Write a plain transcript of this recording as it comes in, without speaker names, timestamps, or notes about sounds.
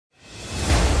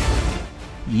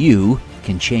You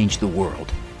can change the world.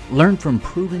 Learn from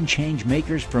proven change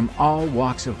makers from all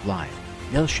walks of life.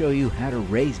 They'll show you how to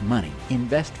raise money,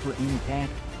 invest for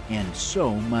impact, and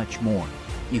so much more.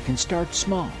 You can start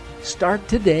small. Start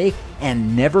today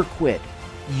and never quit.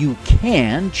 You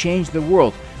can change the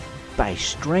world by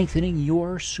strengthening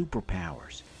your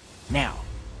superpowers. Now,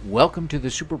 welcome to the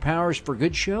Superpowers for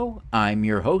Good show. I'm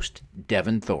your host,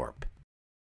 Devin Thorpe.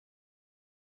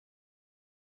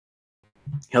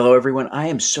 Hello, everyone. I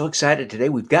am so excited today.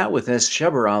 We've got with us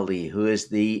Shabar Ali, who is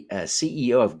the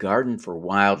CEO of Garden for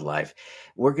Wildlife.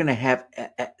 We're going to have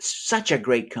such a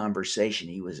great conversation.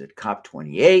 He was at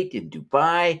COP28 in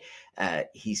Dubai.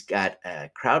 He's got a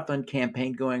crowdfund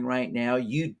campaign going right now.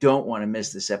 You don't want to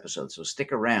miss this episode, so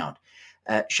stick around.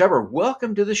 Shabar,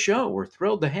 welcome to the show. We're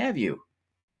thrilled to have you.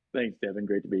 Thanks, Devin.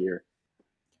 Great to be here.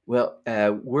 Well,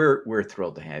 we're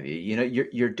thrilled to have you. You know,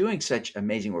 you're doing such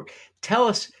amazing work. Tell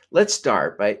us. Let's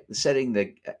start by setting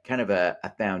the kind of a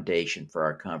foundation for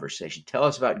our conversation. Tell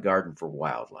us about Garden for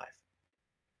Wildlife.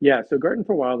 Yeah, so Garden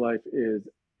for Wildlife is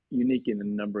unique in a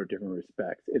number of different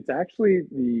respects. It's actually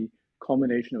the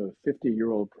culmination of a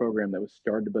 50-year-old program that was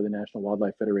started by the National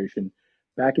Wildlife Federation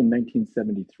back in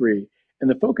 1973. And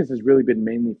the focus has really been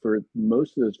mainly for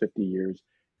most of those 50 years,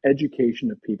 education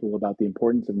of people about the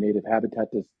importance of native habitat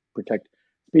to protect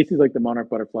species like the monarch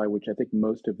butterfly, which I think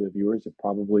most of the viewers have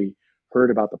probably heard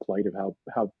about the plight of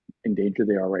how endangered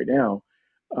they are right now.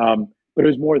 But it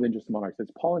was more than just the monarchs.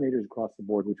 It's pollinators across the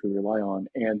board, which we rely on,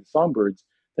 and songbirds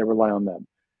that rely on them.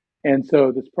 And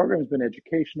so this program has been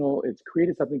educational. It's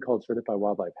created something called Certified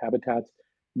Wildlife Habitats,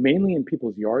 mainly in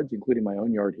people's yards, including my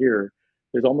own yard here.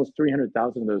 There's almost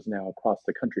 300,000 of those now across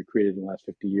the country created in the last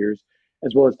 50 years,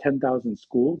 as well as 10,000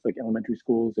 schools, like elementary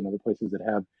schools and other places that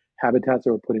have habitats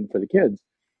that were put in for the kids.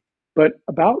 But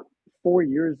about 4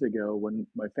 years ago, when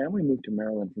my family moved to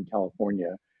Maryland from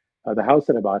California, the house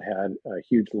that I bought had a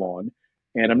huge lawn,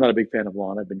 and I'm not a big fan of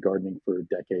lawn. I've been gardening for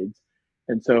decades,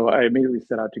 and so I immediately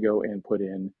set out to go and put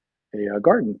in a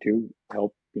garden to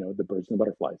help, the birds and the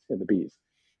butterflies and the bees.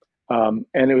 And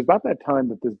it was about that time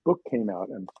that this book came out.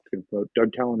 I'm going to quote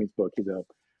Doug Tallamy's book. He's a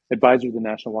advisor to the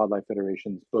National Wildlife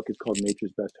Federation's book is called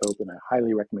Nature's Best Hope, and I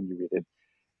highly recommend you read it.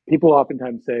 People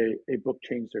oftentimes say a book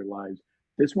changed their lives.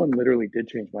 This one literally did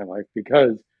change my life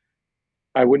because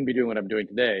I wouldn't be doing what I'm doing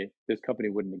today. This company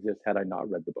wouldn't exist had I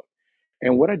not read the book.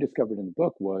 And what I discovered in the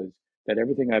book was that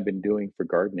everything I've been doing for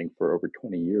gardening for over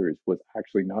 20 years was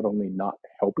actually not only not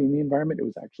helping the environment, it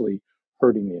was actually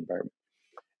hurting the environment.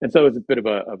 And so it was a bit of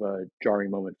a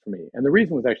jarring moment for me. And the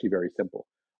reason was actually very simple.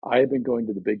 I had been going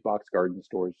to the big box garden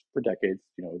stores for decades,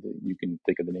 you can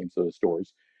think of the names of those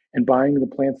stores, and buying the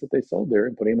plants that they sold there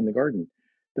and putting them in the garden.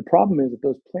 The problem is that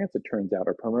those plants, it turns out,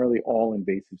 are primarily all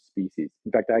invasive species.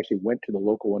 In fact, I actually went to the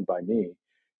local one by me,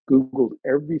 Googled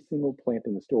every single plant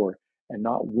in the store, and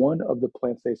not one of the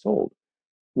plants they sold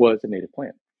was a native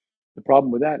plant. The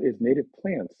problem with that is native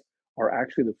plants are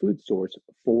actually the food source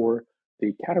for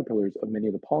the caterpillars of many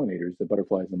of the pollinators, the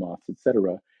butterflies, the moths,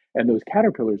 etc. And those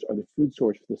caterpillars are the food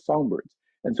source for the songbirds.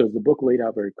 And so as the book laid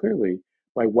out very clearly,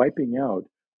 by wiping out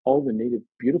all the native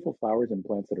beautiful flowers and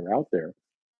plants that are out there,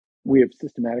 we have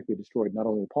systematically destroyed not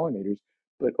only the pollinators,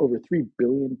 but over 3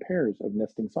 billion pairs of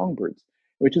nesting songbirds,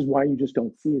 which is why you just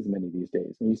don't see as many these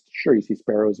days. And you see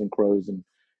sparrows and crows and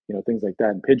things like that,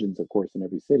 and pigeons, of course, in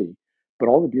every city. But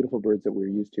all the beautiful birds that we're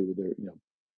used to, the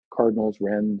cardinals,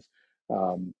 wrens,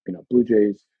 blue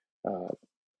jays,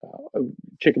 uh,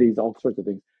 chickadees, all sorts of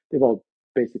things, they've all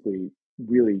basically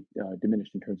really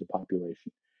diminished in terms of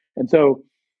population. And so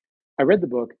I read the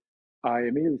book. I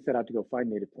immediately set out to go find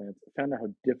native plants. I found out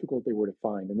how difficult they were to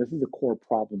find. And this is a core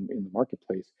problem in the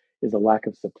marketplace is a lack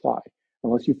of supply.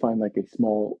 Unless you find like a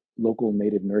small local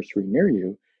native nursery near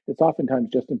you, it's oftentimes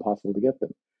just impossible to get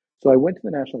them. So I went to the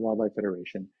National Wildlife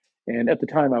Federation. And at the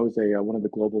time, I was one of the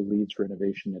global leads for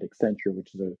innovation at Accenture,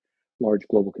 which is a large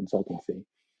global consultancy.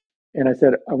 And I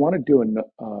said, I want to do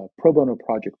a pro bono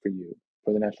project for you,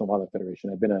 for the National Wildlife Federation.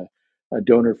 I've been a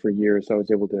donor for years, so I was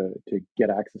able to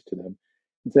get access to them.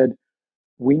 And said,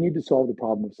 we need to solve the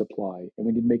problem of supply, and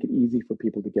we need to make it easy for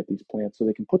people to get these plants so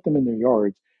they can put them in their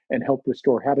yards and help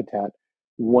restore habitat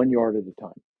 1 yard at a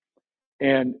time.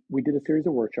 And we did a series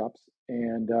of workshops,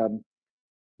 and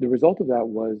the result of that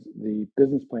was the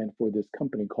business plan for this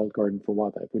company called Garden for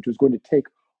Wildlife, which was going to take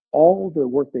all the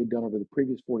work they'd done over the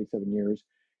previous 47 years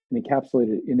and encapsulate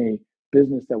it in a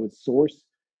business that would source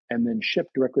and then ship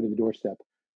directly to the doorstep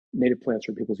native plants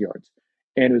from people's yards.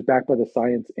 And it was backed by the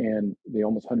science and the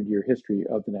almost 100-year history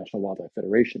of the National Wildlife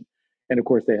Federation. And of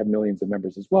course, they have millions of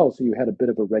members as well. So you had a bit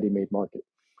of a ready-made market.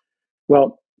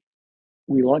 Well,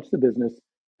 we launched the business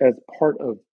as part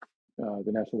of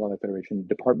the National Wildlife Federation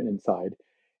department inside.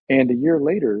 And a year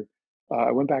later,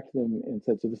 I went back to them and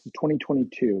said, so this is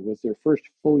 2022, was their first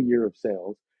full year of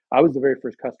sales. I was the very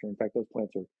first customer. In fact, those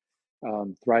plants are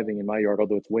thriving in my yard,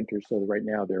 although it's winter, so right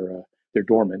now they're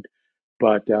dormant.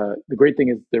 But the great thing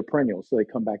is they're perennial, so they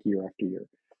come back year after year.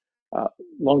 Uh,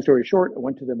 Long story short, I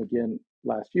went to them again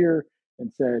last year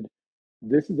and said,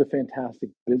 this is a fantastic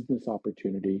business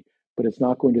opportunity, but it's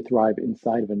not going to thrive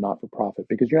inside of a not for profit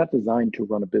because you're not designed to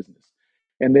run a business.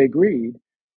 And they agreed,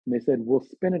 and they said, we'll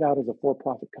spin it out as a for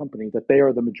profit company that they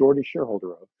are the majority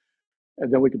shareholder of.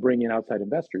 And then we could bring in outside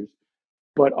investors,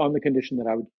 but on the condition that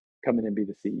I would come in and be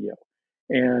the CEO.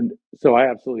 And so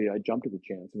I jumped at the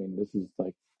chance. I mean, this is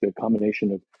like the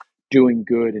combination of doing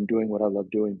good and doing what I love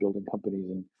doing, building companies,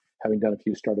 and having done a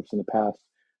few startups in the past,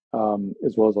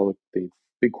 as well as all the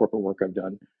big corporate work I've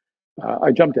done.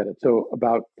 I jumped at it. So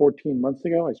about 14 months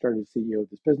ago, I started as CEO of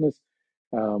this business.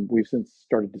 We've since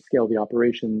started to scale the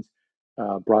operations,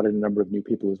 brought in a number of new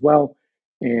people as well,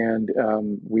 and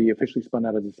we officially spun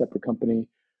out as a separate company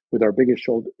with our biggest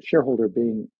shareholder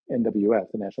being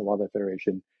NWF, the National Wildlife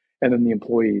Federation, and then the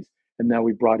employees. And now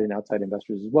we brought in outside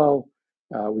investors as well.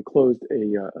 We closed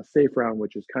a safe round,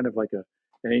 which is kind of like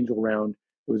an angel round.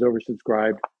 It was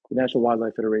oversubscribed. The National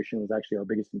Wildlife Federation was actually our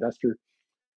biggest investor.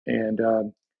 And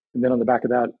then on the back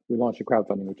of that, we launched a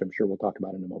crowdfunding, which I'm sure we'll talk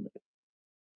about in a moment.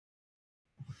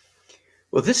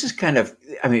 Well, this is kind of,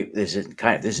 I mean, this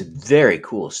is very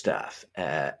cool stuff.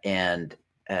 And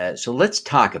so let's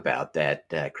talk about that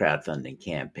crowdfunding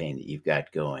campaign that you've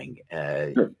got going.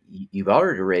 Sure. You've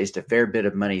already raised a fair bit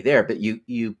of money there, but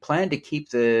you plan to keep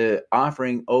the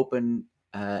offering open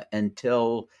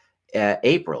until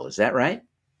April. Is that right?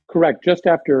 Correct. Just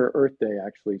after Earth Day,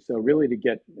 actually. So really to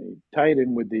tie it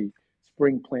in with the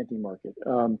spring planting market.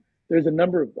 There's a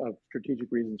number of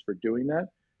strategic reasons for doing that,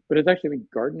 but it's actually, I mean,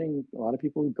 gardening, a lot of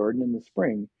people garden in the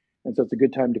spring. And so it's a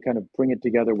good time to kind of bring it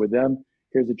together with them.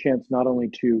 Here's a chance not only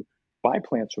to buy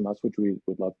plants from us, which we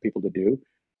would love people to do,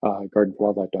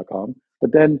 gardenforwildlife.com,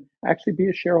 but then actually be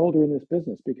a shareholder in this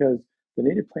business because the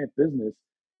native plant business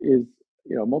is,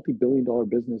 a multi-billion dollar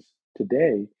business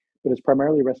today, but it's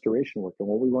primarily restoration work. And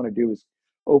what we want to do is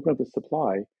open up the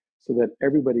supply so that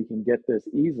everybody can get this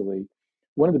easily.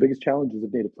 One of the biggest challenges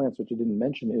of native plants, which I didn't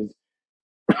mention,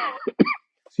 is,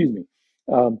 excuse me,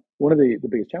 one of the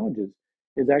biggest challenges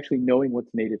is actually knowing what's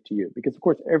native to you. Because, of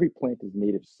course, every plant is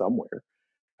native somewhere.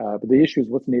 But the issue is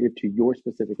what's native to your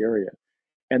specific area.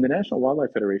 And the National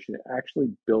Wildlife Federation actually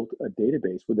built a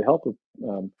database with the help of,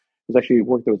 it was actually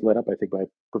work that was led up, I think, by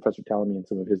Professor Talamy and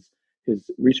some of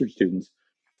his research students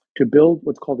to build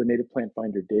what's called a native plant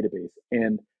finder database.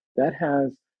 And that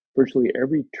has virtually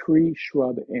every tree,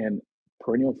 shrub, and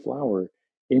perennial flower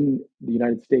in the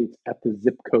United States at the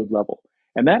zip code level.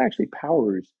 And that actually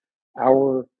powers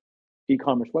our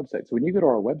e-commerce website. So when you go to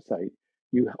our website,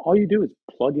 all you do is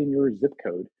plug in your zip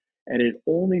code and it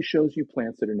only shows you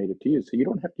plants that are native to you. So you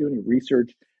don't have to do any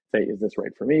research, say, is this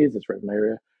right for me? Is this right for my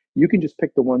area? You can just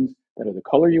pick the ones that are the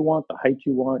color you want, the height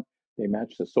you want, they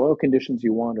match the soil conditions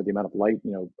you want or the amount of light,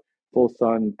 full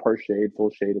sun, part shade,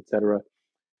 full shade, etc.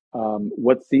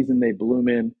 What season they bloom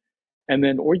in. And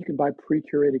then, or you can buy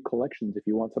pre-curated collections if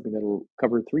you want something that'll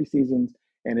cover 3 seasons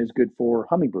and is good for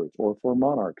hummingbirds or for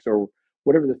monarchs or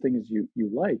whatever the thing is you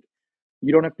like.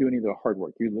 You don't have to do any of the hard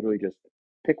work. You literally just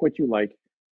pick what you like,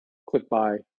 click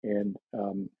buy, and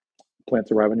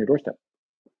plants arrive on your doorstep.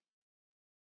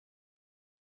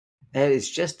 That is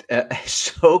just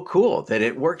so cool that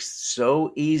it works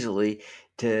so easily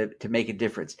to make a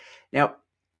difference. Now,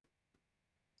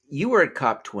 you were at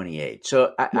COP28,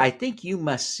 so I think you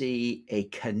must see a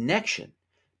connection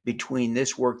between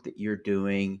this work that you're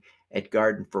doing at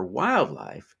Garden for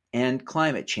Wildlife and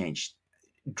climate change.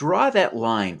 Draw that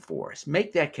line for us.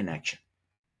 Make that connection.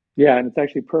 Yeah, and it's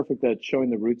actually perfect that showing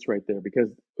the roots right there because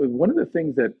one of the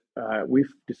things that we've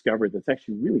discovered that's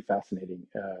actually really fascinating,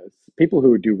 people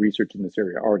who do research in this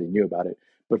area already knew about it,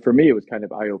 but for me it was kind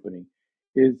of eye-opening,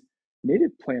 is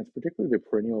native plants, particularly the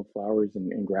perennial flowers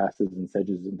and grasses and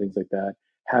sedges and things like that,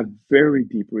 have very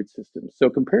deep root systems. So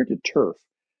compared to turf,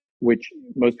 which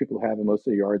most people have in most of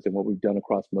their yards and what we've done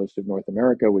across most of North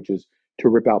America, which is to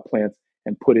rip out plants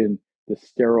and put in the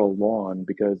sterile lawn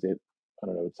because I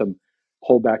don't know, it's some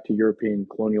hold back to European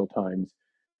colonial times.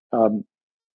 Um,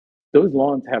 those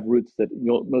lawns have roots that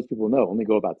most people know only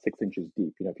go about 6 inches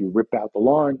deep. If you rip out the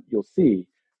lawn, you'll see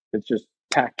it's just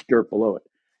packed dirt below it.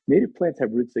 Native plants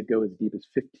have roots that go as deep as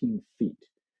 15 feet.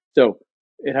 So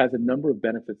it has a number of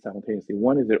benefits simultaneously.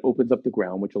 One is it opens up the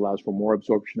ground, which allows for more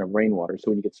absorption of rainwater. So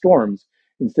when you get storms,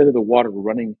 instead of the water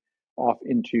running off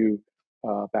into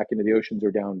back into the oceans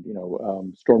or down,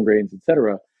 storm drains,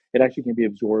 etc., it actually can be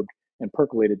absorbed and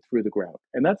percolated through the ground.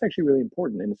 And that's actually really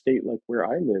important in a state like where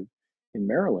I live in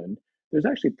Maryland. There's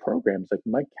actually programs like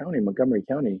my county, Montgomery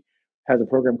County, has a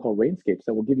program called Rainscapes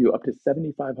that will give you up to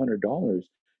 $7,500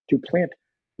 to plant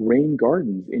rain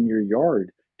gardens in your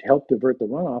yard to help divert the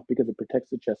runoff because it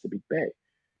protects the Chesapeake Bay.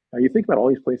 Now, you think about all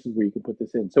these places where you can put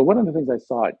this in. So, one of the things I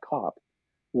saw at COP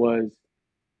was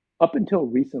up until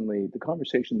recently, the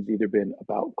conversation's either been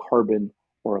about carbon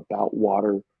or about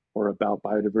water or about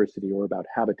biodiversity or about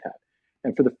habitat.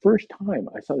 And for the first time,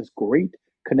 I saw this great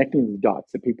connecting the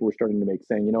dots that people were starting to make,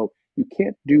 saying, you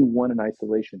can't do one in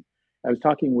isolation. I was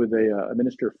talking with a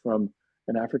minister from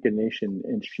an African nation,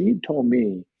 and she told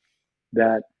me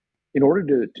that in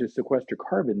order to sequester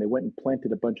carbon, they went and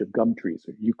planted a bunch of gum trees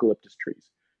or eucalyptus trees.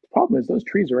 The problem is those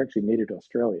trees are actually native to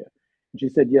Australia. And she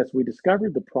said, yes, we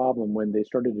discovered the problem when they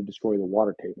started to destroy the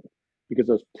water table because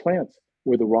those plants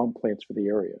were the wrong plants for the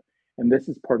area. And this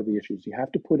is part of the issues. You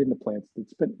have to put in the plants that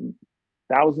spent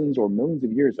thousands or millions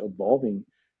of years evolving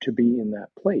to be in that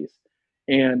place.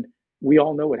 And we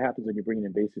all know what happens when you bring an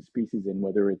invasive species in,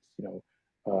 whether it's,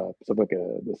 something like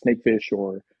the snakefish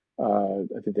or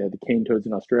I think they had the cane toads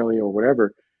in Australia or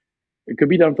whatever. It could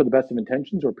be done for the best of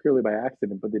intentions or purely by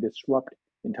accident, but they disrupt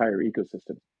entire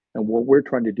ecosystems. And what we're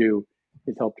trying to do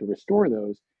is help to restore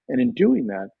those. And in doing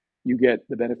that, you get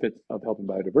the benefits of helping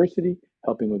biodiversity,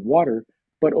 helping with water.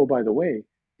 But oh, by the way,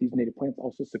 these native plants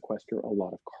also sequester a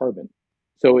lot of carbon.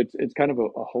 So it's kind of a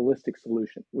holistic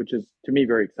solution, which is to me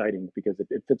very exciting because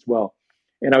it fits well.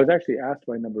 And I was actually asked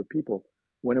by a number of people,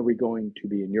 when are we going to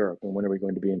be in Europe and when are we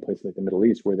going to be in places like the Middle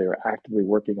East where they're actively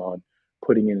working on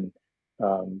putting in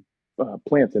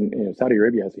plants? And Saudi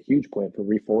Arabia has a huge plan for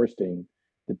reforesting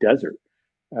the desert.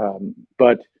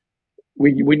 But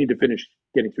we need to finish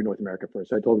getting through North America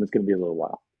first. So I told them it's going to be a little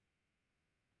while.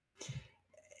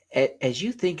 As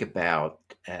you think about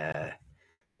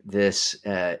this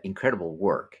incredible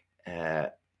work,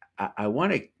 I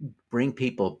want to bring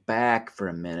people back for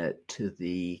a minute to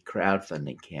the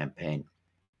crowdfunding campaign.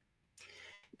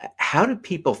 How do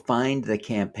people find the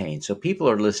campaign? So people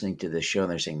are listening to this show and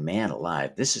they're saying, man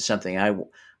alive, this is something I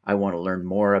want to learn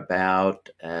more about.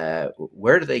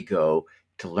 Where do they go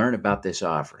to learn about this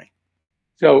offering?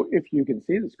 So if you can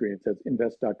see the screen, it says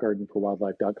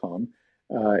invest.gardenforwildlife.com.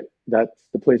 That's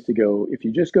the place to go. If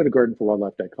you just go to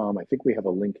gardenforwildlife.com, I think we have a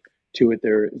link to it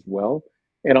there as well.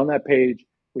 And on that page,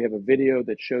 we have a video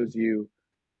that shows you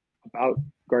about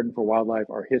Garden for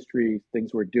Wildlife, our history,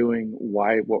 things we're doing,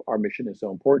 what our mission is so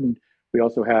important. We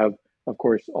also have, of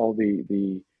course, all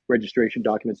the registration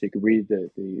documents so you can read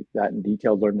that in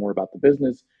detail, learn more about the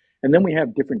business. And then we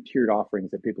have different tiered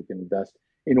offerings that people can invest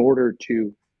in order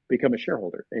to become a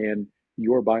shareholder, and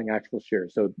you're buying actual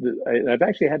shares. So I've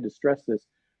actually had to stress this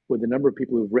with a number of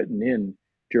people who've written in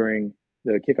during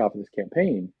the kickoff of this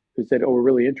campaign who said, oh, we're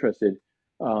really interested.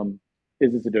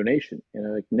 Is this a donation? And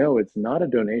I'm like, no, it's not a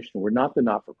donation. We're not the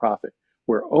not-for-profit.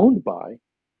 We're owned by,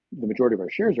 the majority of our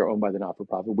shares are owned by the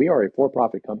not-for-profit. We are a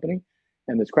for-profit company,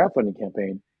 and this crowdfunding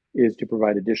campaign is to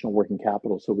provide additional working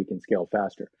capital so we can scale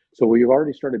faster. So we've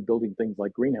already started building things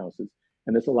like greenhouses,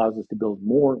 and this allows us to build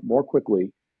more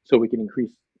quickly so we can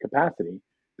increase capacity,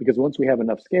 because once we have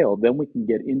enough scale, then we can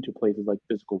get into places like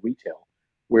physical retail,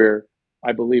 where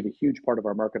I believe a huge part of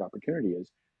our market opportunity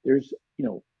is. There's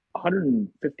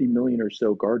 150 million or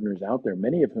so gardeners out there,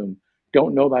 many of whom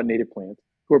don't know about native plants,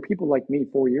 who are people like me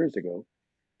 4 years ago.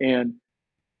 And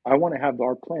I want to have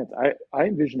our plants. I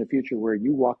envision a future where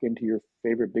you walk into your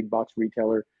favorite big box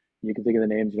retailer, you can think of the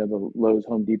names, the Lowe's,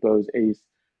 Home Depots, Ace,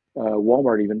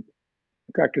 Walmart even,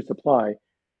 Tractor Supply,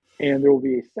 and there will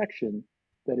be a section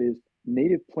that is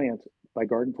native plants by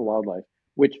Garden for Wildlife,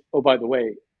 which, oh, by the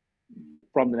way,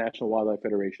 from the National Wildlife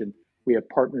Federation, we have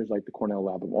partners like the Cornell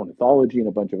Lab of Ornithology and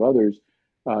a bunch of others.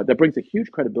 That brings a huge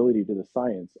credibility to the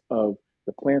science of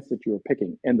the plants that you are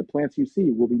picking, and the plants you see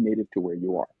will be native to where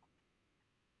you are.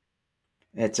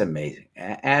 That's amazing,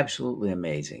 absolutely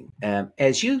amazing.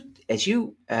 As you,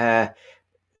 we're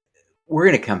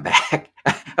going to come back.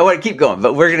 I want to keep going,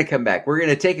 but we're going to come back. We're going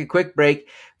to take a quick break,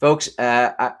 folks.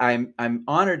 I'm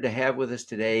honored to have with us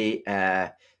today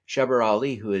Shabar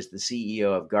Ali, who is the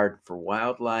CEO of Garden for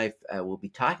Wildlife. We'll be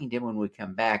talking to him when we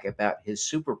come back about his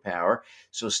superpower.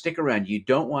 So stick around. You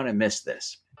don't want to miss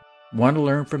this. Want to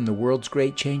learn from the world's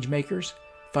great change makers?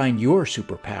 Find your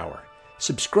superpower.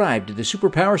 Subscribe to the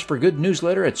Superpowers for Good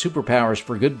newsletter at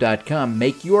superpowersforgood.com.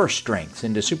 Make your strengths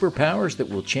into superpowers that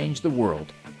will change the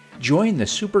world. Join the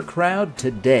super crowd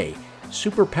today.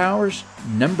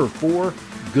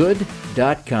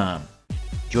 Superpowers4good.com.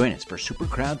 Join us for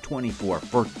Supercrowd 24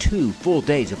 for 2 full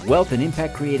days of wealth and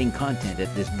impact creating content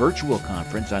at this virtual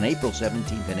conference on April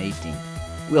 17th and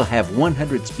 18th. We'll have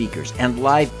 100 speakers and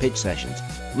live pitch sessions.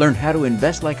 Learn how to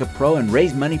invest like a pro and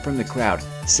raise money from the crowd.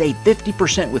 Save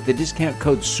 50% with the discount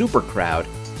code SUPERCROWD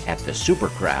at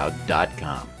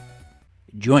thesupercrowd.com.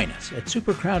 Join us at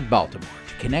Supercrowd Baltimore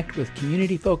to connect with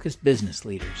community-focused business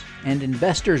leaders and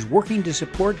investors working to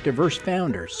support diverse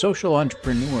founders, social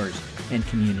entrepreneurs, and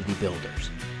community builders.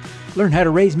 Learn how to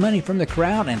raise money from the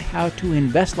crowd and how to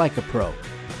invest like a pro.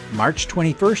 March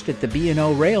 21st at the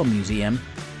B&O Rail Museum.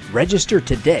 Register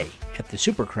today at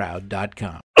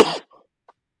thesupercrowd.com.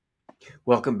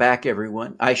 Welcome back,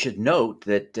 everyone. I should note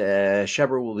that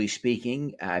Shubber will be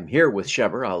speaking. I'm here with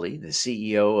Shubber Ali, the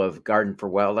CEO of Garden for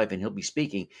Wildlife, and he'll be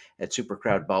speaking at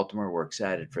Supercrowd Baltimore. We're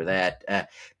excited for that.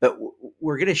 But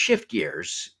we're going to shift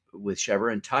gears with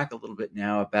Shubber and talk a little bit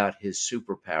now about his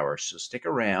superpowers. So stick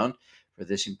around for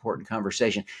this important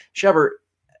conversation. Shubber,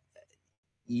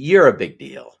 you're a big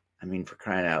deal. I mean, for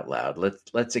crying out loud,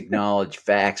 let's acknowledge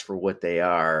facts for what they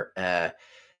are.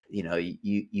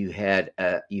 You had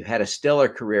a stellar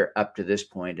career up to this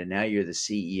point, and now you're the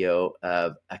CEO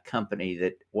of a company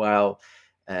that, while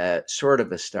sort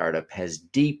of a startup, has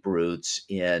deep roots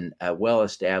in a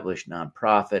well-established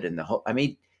nonprofit and the whole. I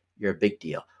mean, you're a big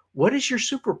deal. What is your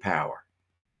superpower?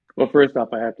 Well, first off,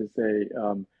 I have to say,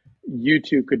 you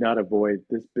two could not avoid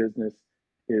this business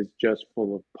is just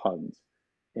full of puns.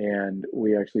 And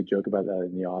we actually joke about that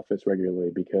in the office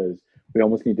regularly because we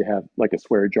almost need to have like a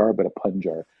swear jar, but a pun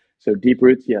jar. So deep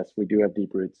roots, yes, we do have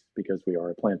deep roots because we are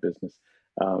a plant business,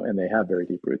 and they have very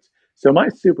deep roots. So my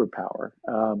superpower,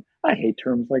 I hate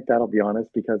terms like that, I'll be honest,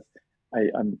 because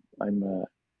I'm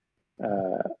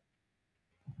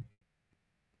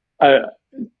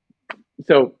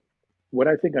so what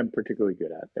I think I'm particularly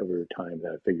good at over time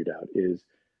that I figured out is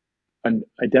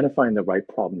identifying the right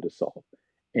problem to solve.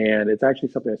 And it's actually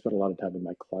something I spent a lot of time with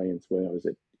my clients when I was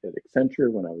at Accenture,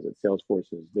 when I was at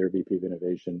Salesforce as their VP of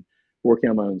innovation, working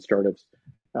on my own startups.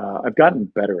 I've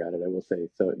gotten better at it, I will say.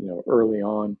 So, early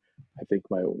on, I think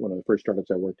one of the first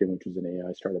startups I worked in, which was an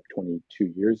AI startup 22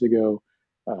 years ago,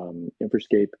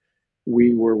 Infoscape,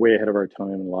 we were way ahead of our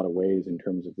time in a lot of ways in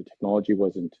terms of the technology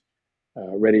wasn't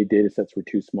ready, data sets were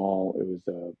too small. It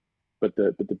was, but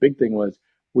the big thing was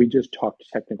we just talked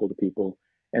technical to people.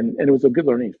 And it was a good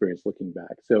learning experience looking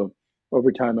back. So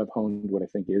over time, I've honed what I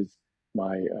think is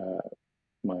my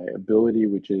ability,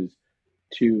 which is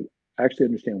to actually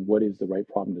understand what is the right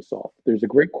problem to solve. There's a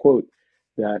great quote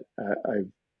that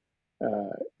I've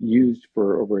used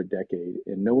for over a decade,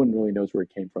 and no one really knows where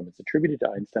it came from. It's attributed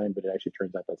to Einstein, but it actually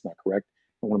turns out that's not correct.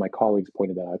 And one of my colleagues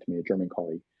pointed that out to me, a German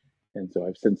colleague. And so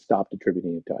I've since stopped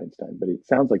attributing it to Einstein, but it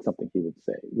sounds like something he would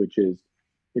say, which is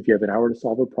if you have an hour to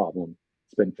solve a problem,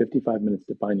 spend 55 minutes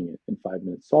defining it and 5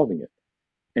 minutes solving it.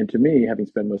 And to me, having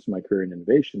spent most of my career in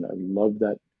innovation, I love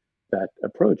that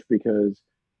approach because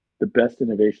the best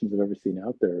innovations I've ever seen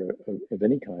out there of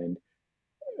any kind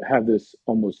have this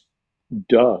almost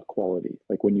duh quality.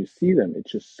 Like when you see them,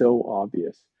 it's just so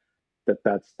obvious that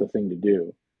that's the thing to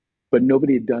do. But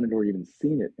nobody had done it or even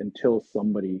seen it until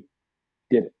somebody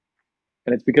did it.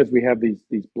 And it's because we have these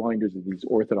blinders of these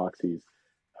orthodoxies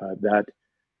that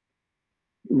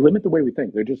limit the way we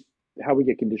think. They're just how we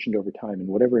get conditioned over time. In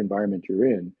whatever environment you're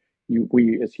in,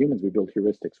 we as humans, we build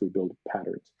heuristics, we build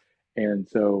patterns. And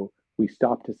so we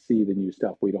stop to see the new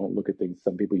stuff. We don't look at things.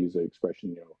 Some people use the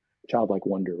expression, childlike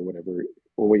wonder or whatever,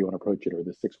 or way you want to approach it, or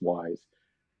the 6 whys.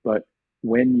 But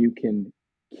when you can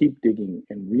keep digging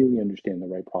and really understand the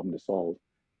right problem to solve,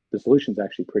 the solution is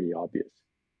actually pretty obvious.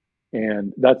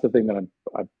 And that's the thing that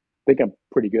I think I'm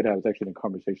pretty good at. I was actually in a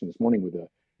conversation this morning with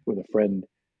a friend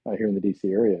here in the DC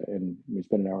area, and we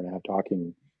spent an hour and a half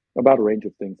talking about a range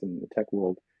of things in the tech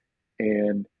world.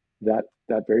 And that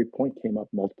very point came up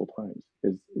multiple times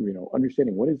is,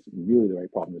 understanding what is really the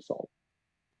right problem to solve.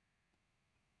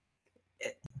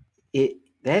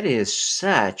 That is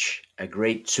such a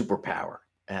great superpower.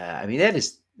 I mean, that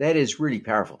is really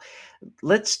powerful.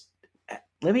 Let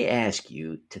me ask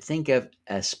you to think of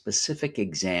a specific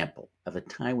example of a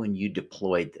time when you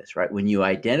deployed this, right? When you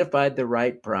identified the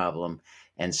right problem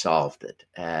and solved it,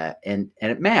 and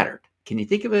it mattered. Can you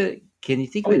think of an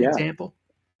example?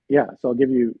 Yeah. So I'll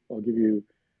give you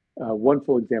one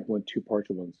full example and 2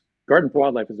 partial ones. Garden for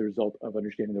Wildlife is a result of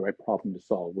understanding the right problem to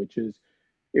solve, which is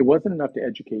it wasn't enough to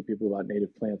educate people about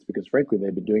native plants because frankly,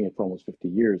 they've been doing it for almost 50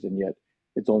 years and yet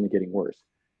it's only getting worse.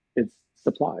 It's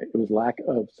supply. It was lack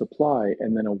of supply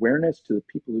and then awareness to the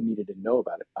people who needed to know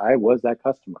about it. I was that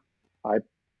customer. I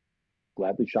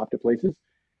gladly shopped at places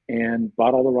and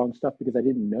bought all the wrong stuff because I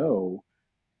didn't know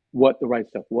what the right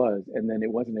stuff was. And then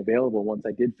it wasn't available once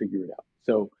I did figure it out.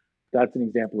 So that's an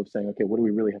example of saying, okay, what do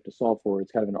we really have to solve for?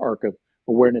 It's kind of an arc of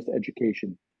awareness,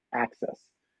 education, access.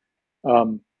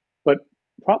 But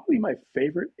probably my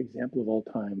favorite example of all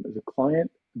time is a client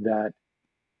that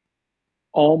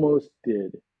almost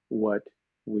did what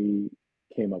we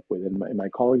came up with. And my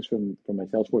colleagues from my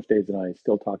Salesforce days and I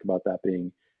still talk about that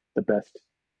being the best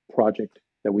project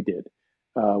that we did,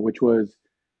 which was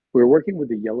we were working with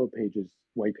the Yellow Pages,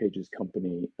 White Pages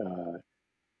company,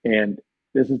 and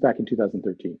this is back in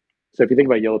 2013. So if you think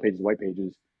about Yellow Pages, White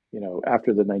Pages,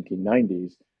 after the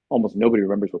 1990s, almost nobody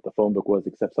remembers what the phone book was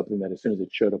except something that as soon as it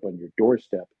showed up on your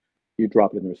doorstep, you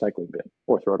drop it in the recycling bin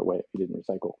or throw it away if you didn't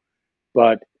recycle.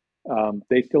 But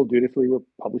they still dutifully were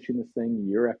publishing this thing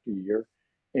year after year,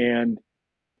 and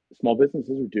small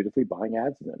businesses were dutifully buying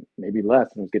ads in them. Maybe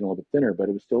less, and it was getting a little bit thinner, but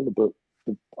it was still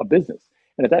a business.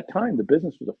 And at that time, the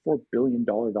business was a $4 billion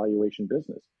valuation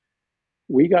business.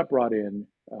 We got brought in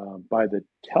by the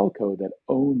telco that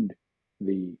owned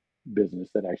the business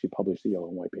that actually published the Yellow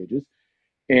and White Pages,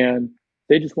 and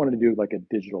they just wanted to do like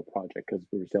a digital project because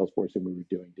we were Salesforce and we were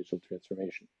doing digital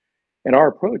transformation. And our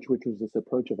approach, which was this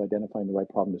approach of identifying the right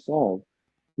problem to solve,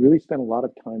 really spent a lot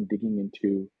of time digging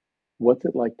into what's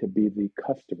it like to be the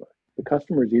customer. The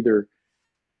customer is either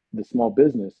the small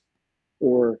business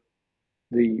or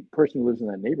the person who lives in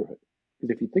that neighborhood.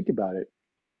 Because if you think about it,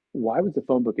 why was the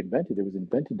phone book invented? It was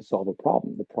invented to solve a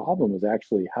problem. The problem was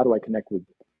actually, how do I connect with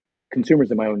consumers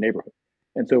in my own neighborhood?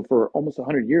 And so for almost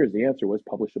 100 years, the answer was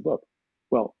publish a book.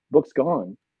 Well, book's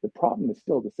gone. The problem is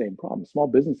still the same problem. Small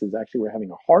businesses actually were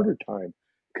having a harder time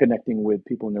connecting with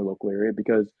people in their local area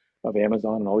because of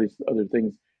Amazon and all these other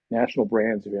things, national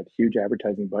brands who had huge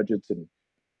advertising budgets and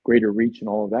greater reach and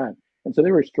all of that. And so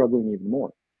they were struggling even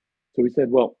more. So we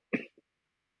said, well,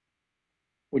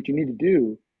 what you need to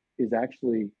do is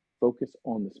actually focus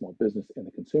on the small business and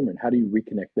the consumer and how do you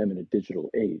reconnect them in a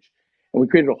digital age. And we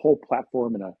created a whole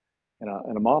platform and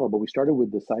a model, but we started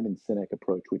with the Simon Sinek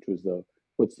approach, which was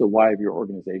what's the why of your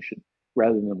organization,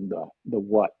 rather than the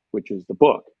what, which is the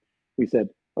book. We said,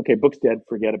 okay, book's dead,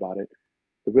 forget about it.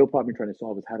 The real problem you're trying to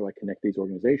solve is how do I connect these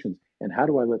organizations and how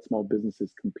do I let small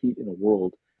businesses compete in a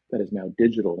world that is now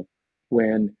digital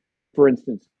when, for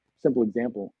instance, simple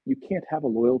example, you can't have a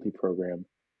loyalty program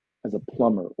as a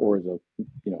plumber or as a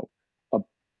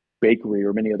bakery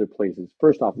or many other places.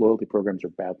 First off, loyalty programs are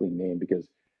badly named because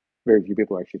very few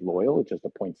people are actually loyal. It's just a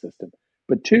point system.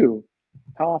 But two,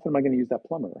 how often am I going to use that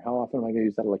plumber? How often am I going to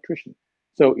use that electrician?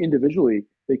 So individually,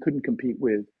 they couldn't compete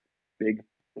with big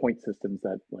point systems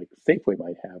that like Safeway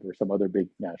might have or some other big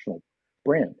national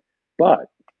brand. But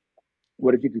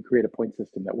what if you could create a point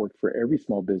system that worked for every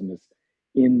small business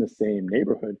in the same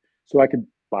neighborhood? So I could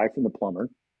buy from the plumber,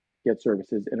 get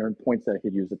services, and earn points that I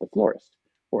could use at the florist,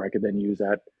 or I could then use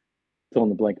at fill in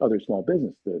the blank other small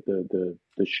business, the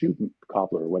shoe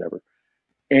cobbler or whatever.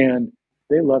 And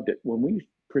they loved it. When we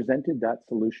presented that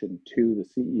solution to the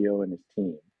CEO and his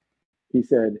team, he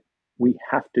said, we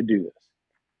have to do this.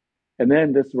 And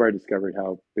then this is where I discovered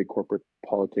how big corporate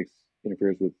politics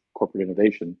interferes with corporate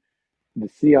innovation. The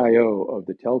CIO of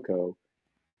the telco,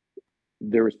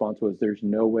 their response was, there's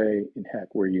no way in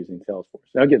heck we're using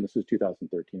Salesforce. Now, again, this was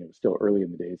 2013. It was still early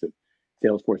in the days of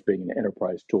Salesforce being an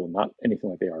enterprise tool, not anything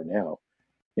like they are now.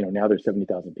 Now there's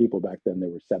 70,000 people. Back then there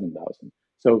were 7,000.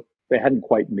 So they hadn't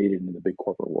quite made it into the big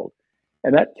corporate world.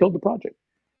 And that killed the project.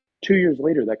 2 years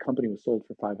later, that company was sold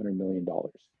for $500 million.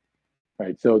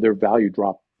 Right. So their value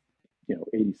dropped,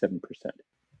 87%.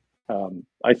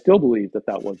 I still believe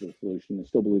that was a solution. I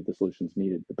still believe the solution's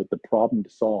needed, but the problem to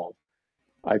solve,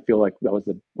 I feel like that was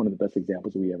one of the best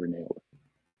examples we ever nailed.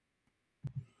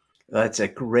 That's a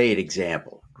great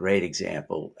example. Great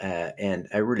example. And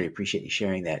I really appreciate you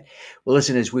sharing that. Well,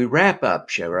 listen, as we wrap up,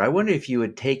 Trevor, I wonder if you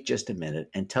would take just a minute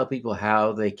and tell people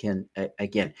how they can,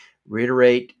 again,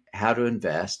 reiterate how to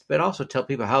invest, but also tell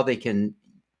people how they can,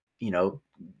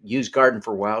 use Garden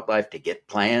for Wildlife to get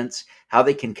plants, how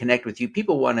they can connect with you.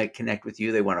 People want to connect with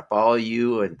you. They want to follow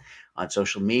you and on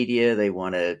social media. They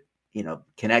want to,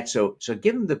 connect. So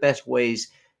give them the best ways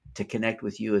to connect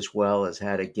with you as well as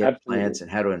how to get Absolutely. plants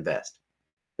and how to invest.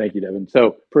 Thank you, Devin.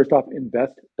 So first off,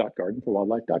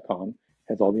 invest.gardenforwildlife.com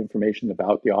has all the information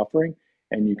about the offering,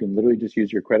 and you can literally just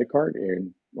use your credit card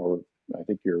or I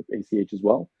think your ACH as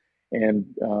well, and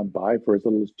buy for as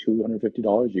little as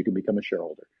 $250. You can become a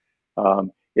shareholder.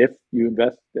 If you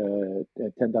invest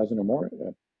at 10,000 or more,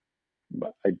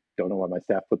 I don't know why my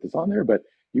staff put this on there, but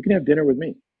you can have dinner with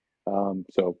me.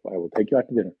 So I will take you out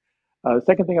to dinner. The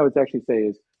second thing I would actually say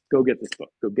is go get this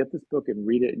book. Go get this book and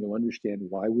read it, and you'll understand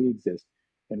why we exist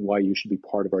and why you should be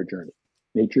part of our journey.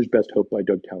 Nature's Best Hope by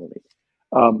Doug Tallamy.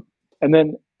 And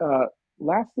then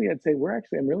lastly, I'd say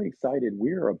I'm really excited.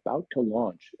 We are about to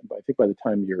launch. I think by the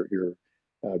time your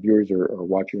viewers are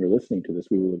watching or listening to this,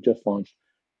 we will have just launched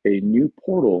a new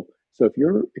portal. So if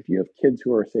you have kids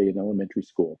who are, say, in elementary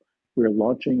school, we're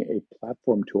launching a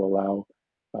platform to allow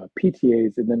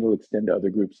PTAs, and then it'll extend to other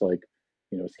groups like,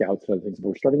 scouts and other things. But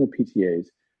we're starting with PTAs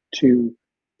to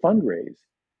fundraise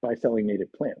by selling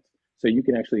native plants. So you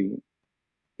can actually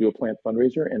do a plant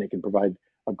fundraiser, and it can provide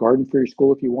a garden for your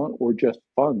school if you want, or just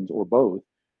funds or both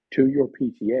to your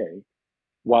PTA,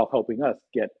 while helping us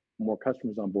get more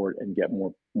customers on board and get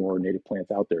more native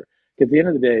plants out there. Because at the end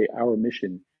of the day, our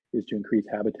mission is to increase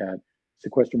habitat,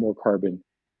 sequester more carbon,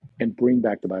 and bring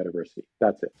back the biodiversity.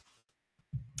 That's it.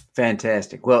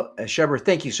 Fantastic. Well, Shubber,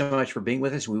 thank you so much for being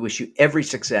with us. We wish you every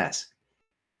success.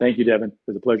 Thank you, Devin. It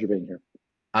was a pleasure being here.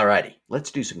 All righty,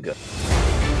 let's do some good.